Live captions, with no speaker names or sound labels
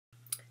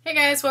Hey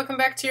guys, welcome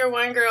back to your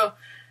Wine Girl.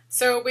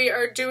 So we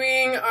are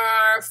doing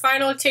our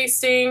final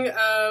tasting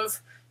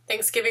of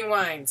Thanksgiving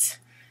wines.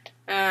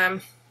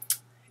 It's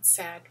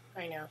sad,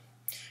 I know.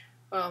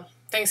 Well,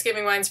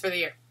 Thanksgiving wines for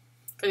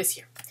this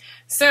year.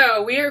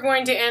 So we are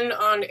going to end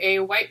on a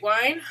white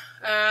wine.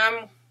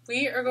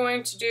 We are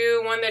going to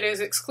do one that is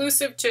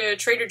exclusive to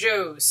Trader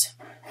Joe's.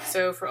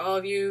 So for all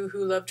of you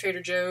who love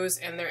Trader Joe's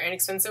and their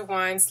inexpensive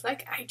wines,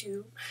 like I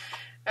do,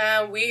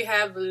 we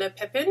have Le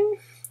Pépin,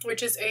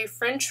 which is a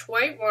French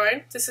white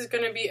wine. This is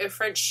going to be a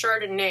French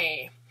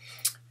Chardonnay.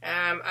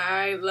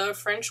 I love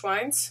French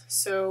wines,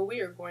 so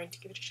we are going to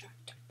give it a shot.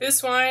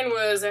 This wine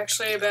was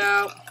actually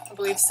about, I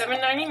believe,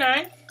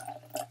 $7.99.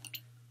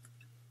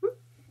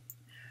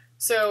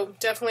 So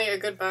definitely a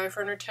good buy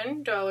for under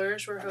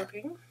 $10, we're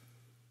hoping.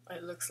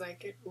 It looks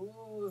like it.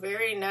 Ooh,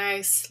 very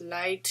nice,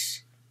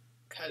 light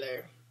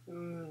color. I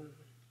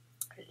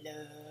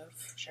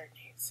love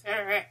Chardonnays.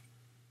 All right.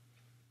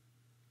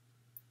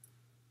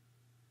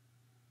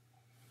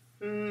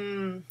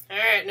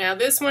 Alright, now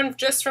this one,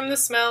 just from the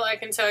smell, I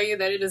can tell you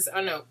that it is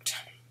unoaked.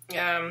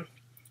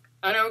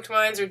 Unoaked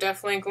wines are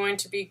definitely going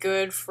to be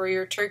good for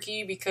your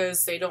turkey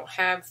because they don't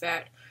have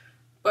that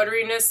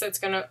butteriness that's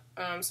going to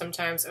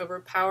sometimes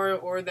overpower,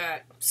 or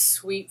that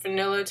sweet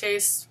vanilla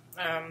taste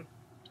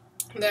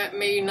that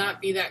may not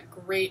be that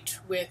great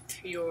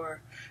with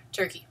your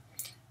turkey.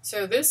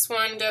 So this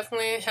one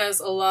definitely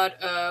has a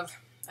lot of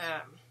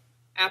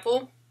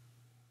apple,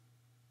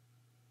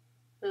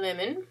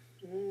 lemon.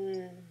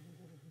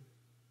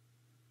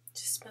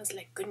 Just smells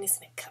like goodness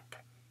in a cup.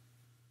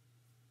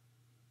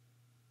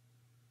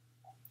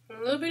 A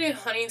little bit of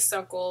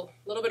honeysuckle,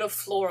 a little bit of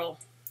floral.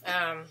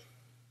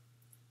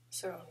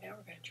 So now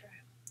we're going to try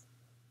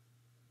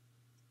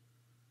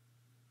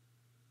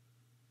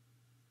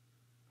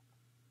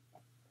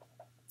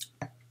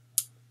it.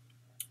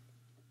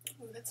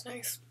 Ooh, that's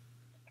nice.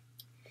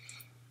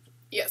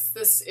 Yes,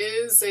 this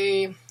is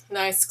a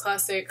nice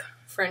classic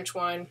French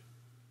wine.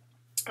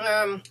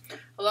 A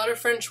lot of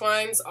French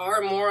wines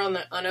are more on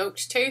the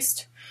unoaked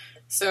taste,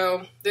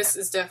 so this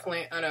is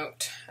definitely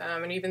unoaked.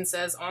 It even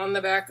says on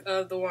the back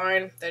of the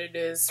wine that it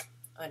is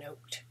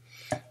unoaked.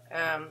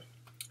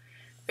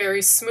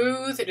 Very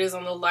smooth. It is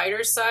on the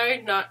lighter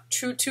side, not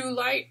too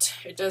light.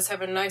 It does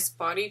have a nice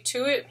body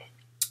to it,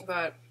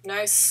 but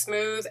nice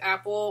smooth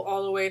apple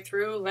all the way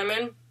through,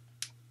 lemon.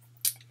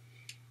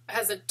 It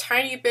has a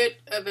tiny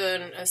bit of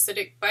an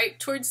acidic bite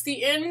towards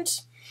the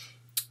end,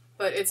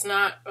 but it's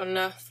not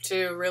enough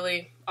to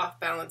really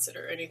off-balance it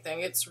or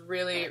anything. It's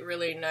really,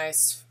 really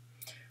nice.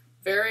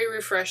 Very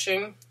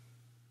refreshing.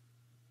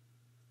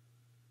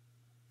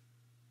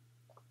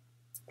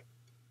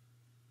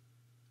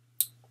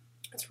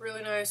 It's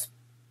really nice.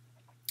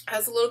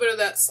 Has a little bit of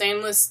that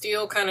stainless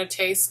steel kind of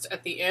taste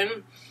at the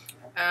end,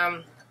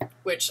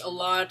 which a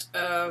lot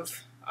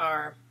of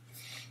our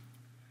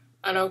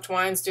unoaked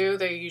wines do.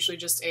 They're usually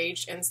just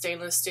aged in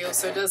stainless steel,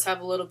 so it does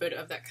have a little bit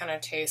of that kind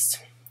of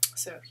taste.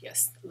 So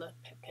yes, Le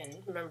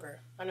Pépin, remember,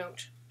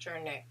 unoaked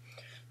Chardonnay.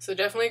 So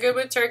definitely good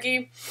with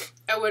turkey.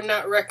 I would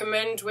not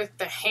recommend with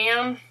the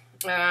ham.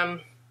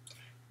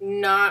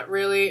 Not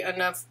really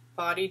enough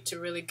body to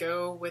really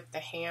go with the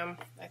ham,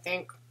 I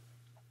think.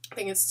 I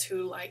think it's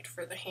too light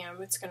for the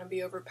ham. It's going to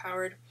be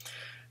overpowered.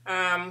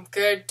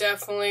 Good,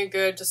 definitely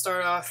good to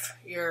start off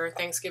your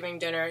Thanksgiving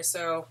dinner.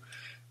 So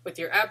with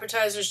your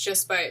appetizers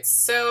just by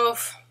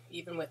itself,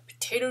 even with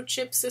potato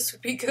chips, this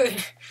would be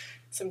good.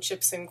 Some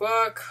chips and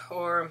guac,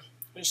 or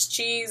just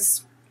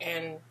cheese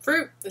and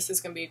fruit. This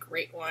is going to be a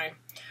great wine.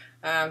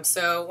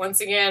 So once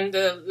again,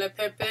 the Le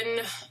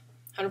Pépin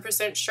 100%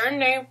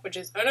 Chardonnay, which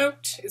is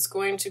unoaked, is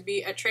going to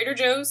be at Trader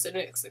Joe's, and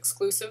it's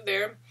exclusive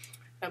there.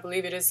 I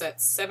believe it is at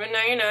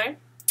 $7.99.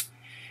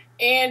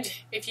 And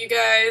if you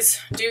guys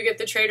do get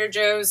the Trader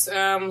Joe's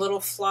little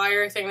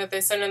flyer thing that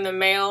they send in the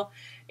mail,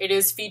 it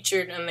is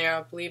featured in there.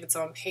 I believe it's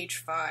on page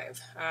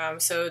 5.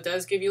 So it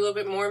does give you a little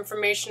bit more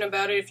information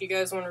about it if you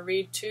guys want to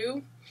read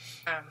too.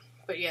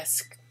 But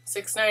yes,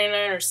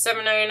 $6.99 or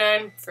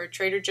 $7.99 for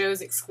Trader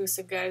Joe's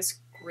exclusive, guys.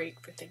 Great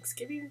for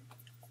Thanksgiving.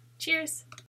 Cheers!